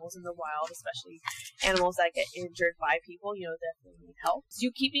some animals in the wild, especially animals that get injured by people, definitely need help.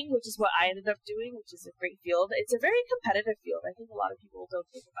 Zookeeping, which is what I ended up doing, which is a great field. It's a very competitive field. I think a lot of people don't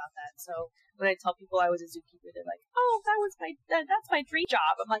think about that. So when I tell people I was a zookeeper, they're like, "Oh, that's my dream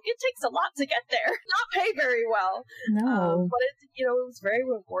job." I'm like, it takes a lot to get there. Not pay very well. No, but it was very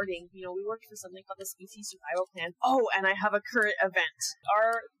rewarding. We worked for something called the Species Survival Plan. Oh, and I have a current event.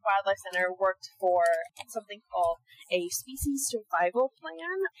 Our wildlife center worked for something called a Species Survival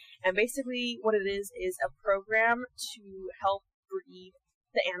Plan, and basically what it is a program to help breed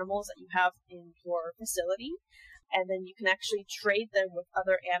the animals that you have in your facility, and then you can actually trade them with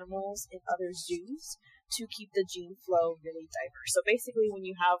other animals in other zoos to keep the gene flow really diverse. So basically, when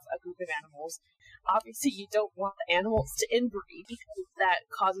you have a group of animals, obviously you don't want the animals to inbreed, because that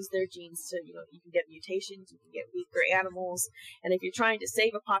causes their genes to, you can get mutations, you can get weaker animals, and if you're trying to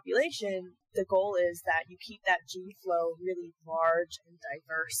save a population, the goal is that you keep that gene flow really large and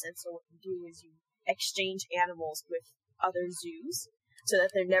diverse. And so what you do is you exchange animals with other zoos so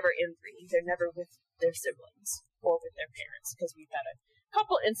that they're never inbreeding, they're never with their siblings or with their parents, because we've had a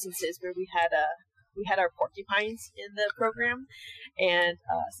couple instances where we had our porcupines in the program, and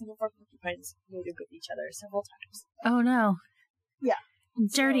some of our porcupines mated with each other several times. Oh no. Yeah.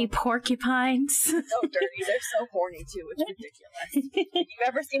 Dirty porcupines. So dirty. They're so horny too. It's ridiculous. If you've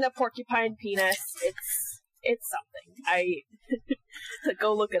ever seen a porcupine penis, it's something. I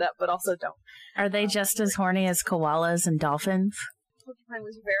go look it up, but also don't. Are they just as horny as koalas and dolphins? Porcupine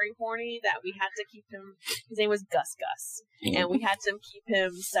was very horny that we had to keep him. His name was Gus, and we had to keep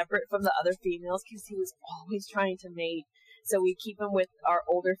him separate from the other females because he was always trying to mate. So we keep him with our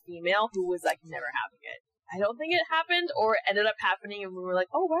older female, who was never having it. I don't think it happened, or it ended up happening, and we were like,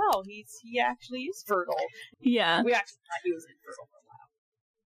 "Oh wow, he actually is fertile." Yeah, we actually thought he was infertile for a while.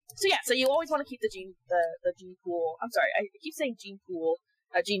 So yeah, so you always want to keep the gene pool. I'm sorry, I keep saying gene pool,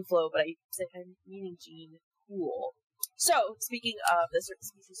 gene flow, but I'm meaning gene pool. So speaking of the certain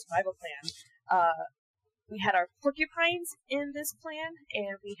species survival plan, we had our porcupines in this plan,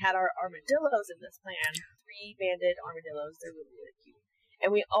 and we had our armadillos in this plan. 3 banded armadillos. They're really, really cute.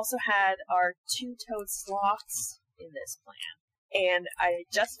 And we also had our 2-toed sloths in this plan. And I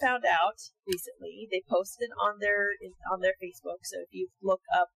just found out recently, they posted on their Facebook, so if you look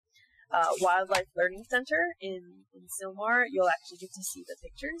up Wildlife Learning Center in Sylmar, you'll actually get to see the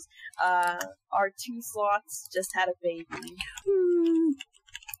pictures. Our 2 sloths just had a baby.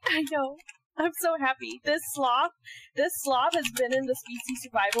 I know. I'm so happy. This sloth has been in the species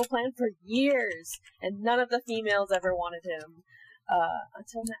survival plan for years, and none of the females ever wanted him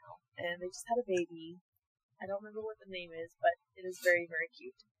until now. And they just had a baby. I don't remember what the name is, but it is very, very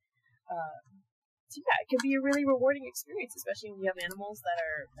cute. So yeah, it can be a really rewarding experience, especially when you have animals that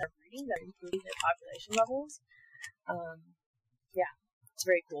are breeding, that are improving their population levels. Yeah, it's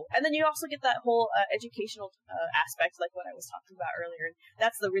very cool. And then you also get that whole educational aspect, like what I was talking about earlier. And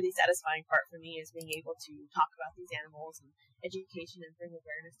that's the really satisfying part for me, is being able to talk about these animals and education and bring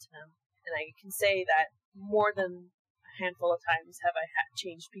awareness to them. And I can say that more than a handful of times have I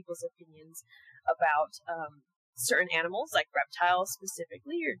changed people's opinions about certain animals, like reptiles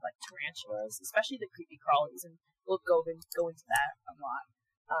specifically, or like tarantulas, especially the creepy crawlies, and we'll go into that a lot.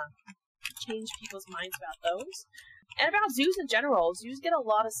 Change people's minds about those. And about zoos in general. Zoos get a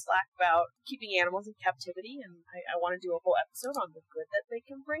lot of slack about keeping animals in captivity, and I want to do a whole episode on the good that they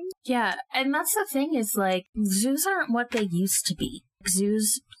can bring. Yeah, and that's the thing, is like, zoos aren't what they used to be.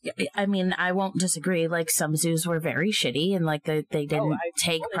 Zoos, I mean, I won't disagree, like, some zoos were very shitty, and like they didn't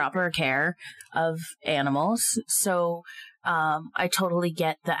take proper care of animals. So I totally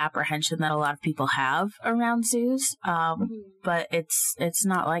get the apprehension that a lot of people have around zoos, but it's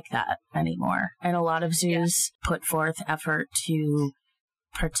not like that anymore. And a lot of zoos put forth effort to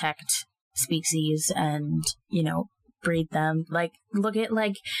protect species and, you know, breed them. Like, look at,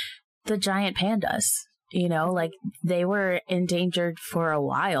 like, the giant pandas, you know, like, they were endangered for a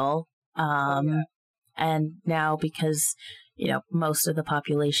while, and now, because, you know, most of the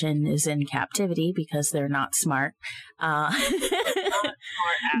population is in captivity because they're not smart.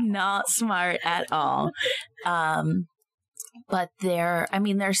 Not smart at all. But they're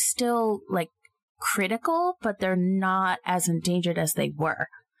still, like, critical, but they're not as endangered as they were,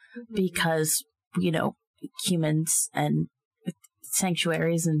 because, you know, humans and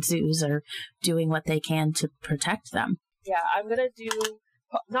sanctuaries and zoos are doing what they can to protect them. Yeah, I'm going to do,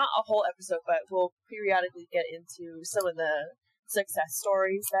 not a whole episode, but we'll periodically get into some of the success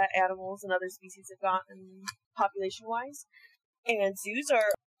stories that animals and other species have gotten population-wise. And zoos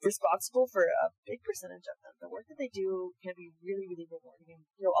are responsible for a big percentage of them. The work that they do can be really, really rewarding. And,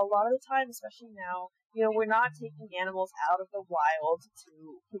 you know, a lot of the time, especially now, you know, we're not taking animals out of the wild to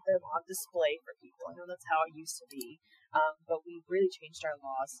put them on display for people. I know that's how it used to be, but we've really changed our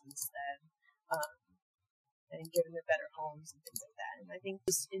laws since then, and given them better homes and things like that. And I think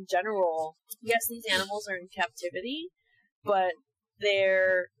just in general, yes, these animals are in captivity, but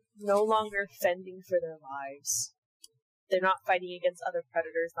they're no longer fending for their lives. They're not fighting against other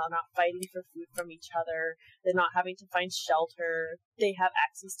predators. They're not fighting for food from each other. They're not having to find shelter. They have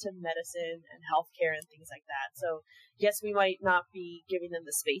access to medicine and healthcare and things like that. So, yes, we might not be giving them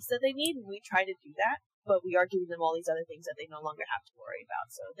the space that they need, and we try to do that, but we are giving them all these other things that they no longer have to worry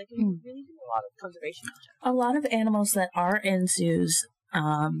about. So they can really do a lot of conservation. A lot of animals that are in zoos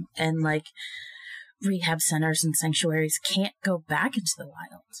and, like, rehab centers and sanctuaries can't go back into the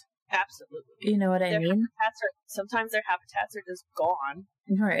wild. Absolutely. You know what I mean? Sometimes their habitats are just gone.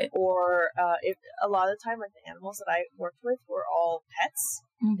 Right. Or if a lot of the time, like, the animals that I worked with were all pets.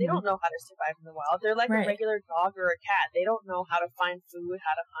 They don't know how to survive in the wild. They're like a regular dog or a cat. They don't know how to find food,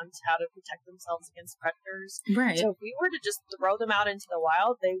 how to hunt, how to protect themselves against predators. Right. So if we were to just throw them out into the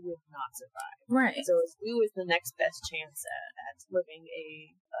wild, they would not survive. Right. So a zoo is the next best chance at living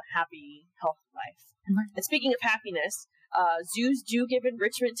a happy, healthy life. Right. And speaking of happiness, zoos do give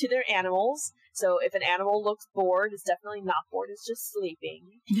enrichment to their animals. So if an animal looks bored, it's definitely not bored, it's just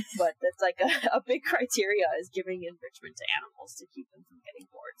sleeping. But that's like a big criteria, is giving enrichment to animals to keep them from getting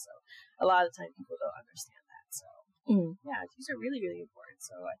bored. So a lot of the time people don't understand that. So yeah, zoos are really, really important.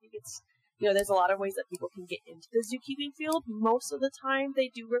 So I think it's, you know, there's a lot of ways that people can get into the zookeeping field. Most of the time they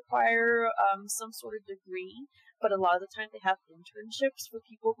do require some sort of degree, but a lot of the time they have internships for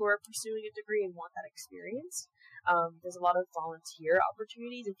people who are pursuing a degree and want that experience. There's a lot of volunteer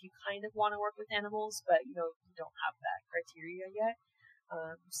opportunities if you kind of want to work with animals, but, you know, you don't have that criteria yet.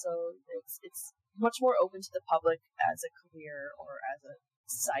 So it's much more open to the public as a career or as a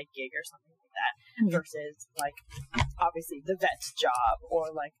side gig or something like that, versus like obviously the vet's job or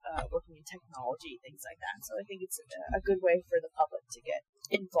like working in technology, things like that. So I think it's a good way for the public to get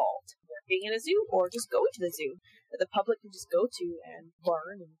involved, being in a zoo or just going to the zoo that the public can just go to and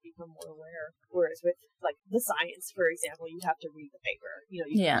learn and become more aware. Whereas with like the science, for example, you have to read the paper. You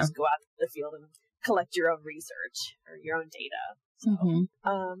can just go out in the field and collect your own research or your own data. So,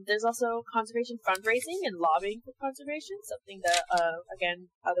 there's also conservation fundraising and lobbying for conservation, something that, again,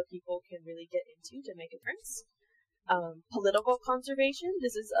 other people can really get into to make a difference. Political conservation,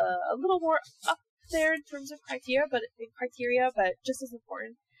 this is a little more up there in terms of criteria, but just as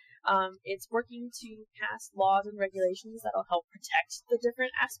important. It's working to pass laws and regulations that'll help protect the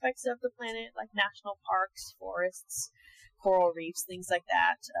different aspects of the planet, like national parks, forests, coral reefs, things like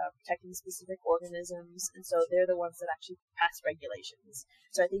that, protecting specific organisms, and so they're the ones that actually pass regulations.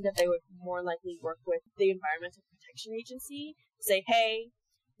 So I think that they would more likely work with the Environmental Protection Agency to say, hey,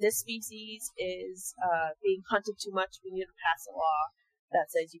 this species is being hunted too much, we need to pass a law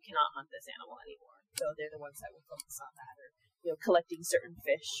that says you cannot hunt this animal anymore. So they're the ones that will focus on that, or collecting certain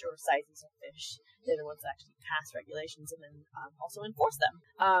fish or sizes of fish. They're the ones that actually pass regulations and then also enforce them.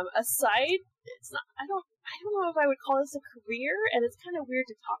 Aside, it's not. I don't know if I would call this a career, and it's kind of weird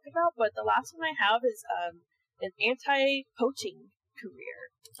to talk about. But the last one I have is an anti-poaching career.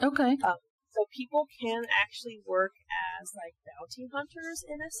 Okay. So people can actually work as like bounty hunters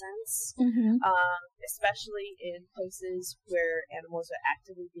in a sense, especially in places where animals are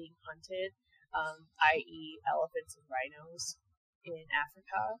actively being hunted. I.e. elephants and rhinos in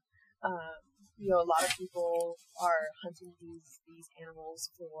Africa. A lot of people are hunting these animals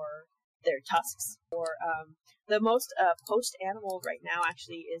for their tusks. Or the most poached animal right now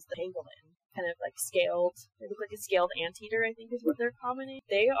actually is the pangolin, kind of like scaled. They look like a scaled anteater, I think is what they're common in.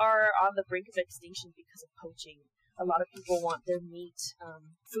 They are on the brink of extinction because of poaching. A lot of people want their meat,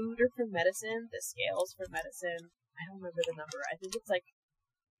 food or for medicine, the scales for medicine. I don't remember the number. I think it's like,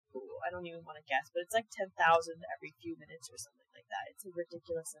 I don't even want to guess, but it's like 10,000 every few minutes or something like that. It's a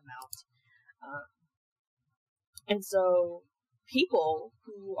ridiculous amount. And so people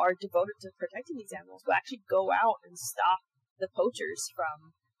who are devoted to protecting these animals will actually go out and stop the poachers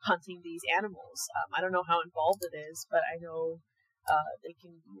from hunting these animals. I don't know how involved it is, but I know they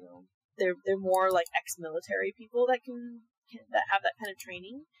can, they're more like ex-military people that that have that kind of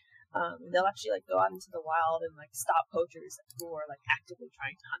training. They'll actually like go out into the wild and like stop poachers who are like actively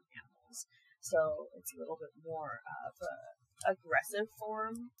trying to hunt animals. So it's a little bit more of a aggressive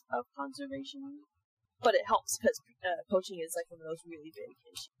form of conservation, but it helps because poaching is like one of those really big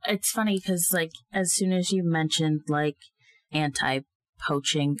issues. It's funny because like as soon as you mentioned like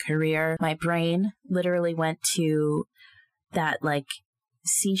anti-poaching career, my brain literally went to that like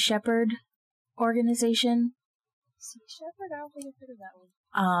Sea Shepherd organization. Sea Shepherd? I don't think I've heard of that one.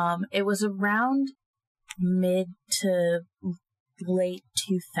 It was around mid to late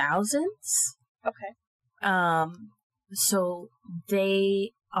 2000s. Okay. So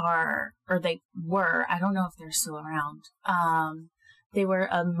they were, I don't know if they're still around. They were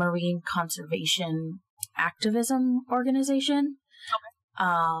a marine conservation activism organization.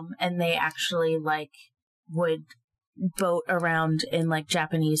 Okay. And they actually like would boat around in like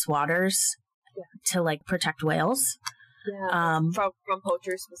Japanese waters to like protect whales. Yeah, from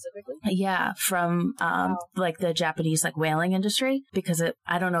poachers specifically? Yeah, from like the Japanese like whaling industry, because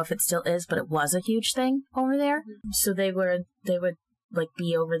I don't know if it still is, but it was a huge thing over there. Mm-hmm. So they would like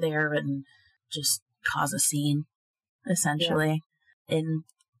be over there and just cause a scene, essentially, in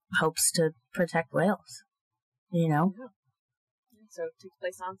hopes to protect whales. Yeah. So it takes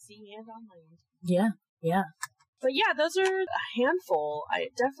place on sea and on land. Yeah. But yeah, those are a handful.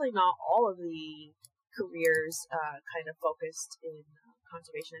 Definitely not all of the careers kind of focused in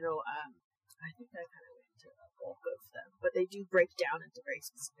conservation. I know I think I kind of went into a bulk of them, but they do break down into very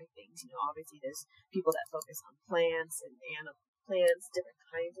specific things. Obviously there's people that focus on plants and plants, different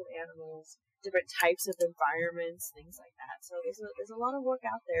kinds of animals, different types of environments, things like that. So there's a lot of work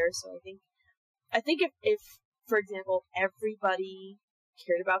out there. So I think if for example everybody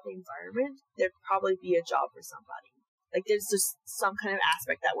cared about the environment, there'd probably be a job for somebody. Like, there's just some kind of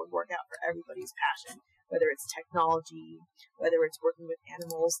aspect that would work out for everybody's passion, whether it's technology, whether it's working with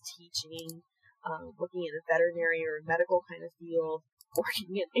animals, teaching, working in a veterinary or medical kind of field,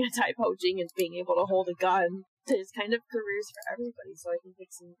 working in anti-poaching and being able to hold a gun. There's kind of careers for everybody. So I think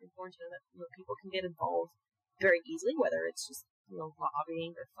it's important to know that people can get involved very easily, whether it's just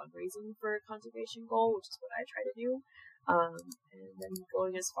lobbying or fundraising for a conservation goal, which is what I try to do, and then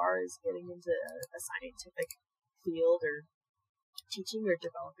going as far as getting into a scientific field or teaching or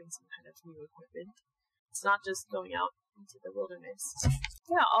developing some kind of new equipment. It's not just going out into the wilderness.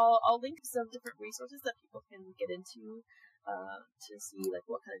 Yeah, I'll link some different resources that people can get into to see like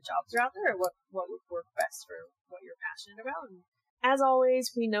what kind of jobs are out there or what would work best for what you're passionate about. And as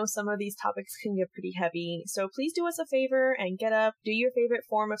always, we know some of these topics can get pretty heavy, so please do us a favor and get up, do your favorite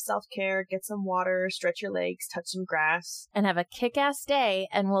form of self-care, get some water, stretch your legs, touch some grass. And have a kick-ass day,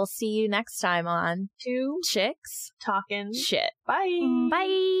 and we'll see you next time on Two Chicks Talking Shit. Bye!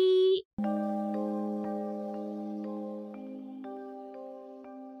 Bye!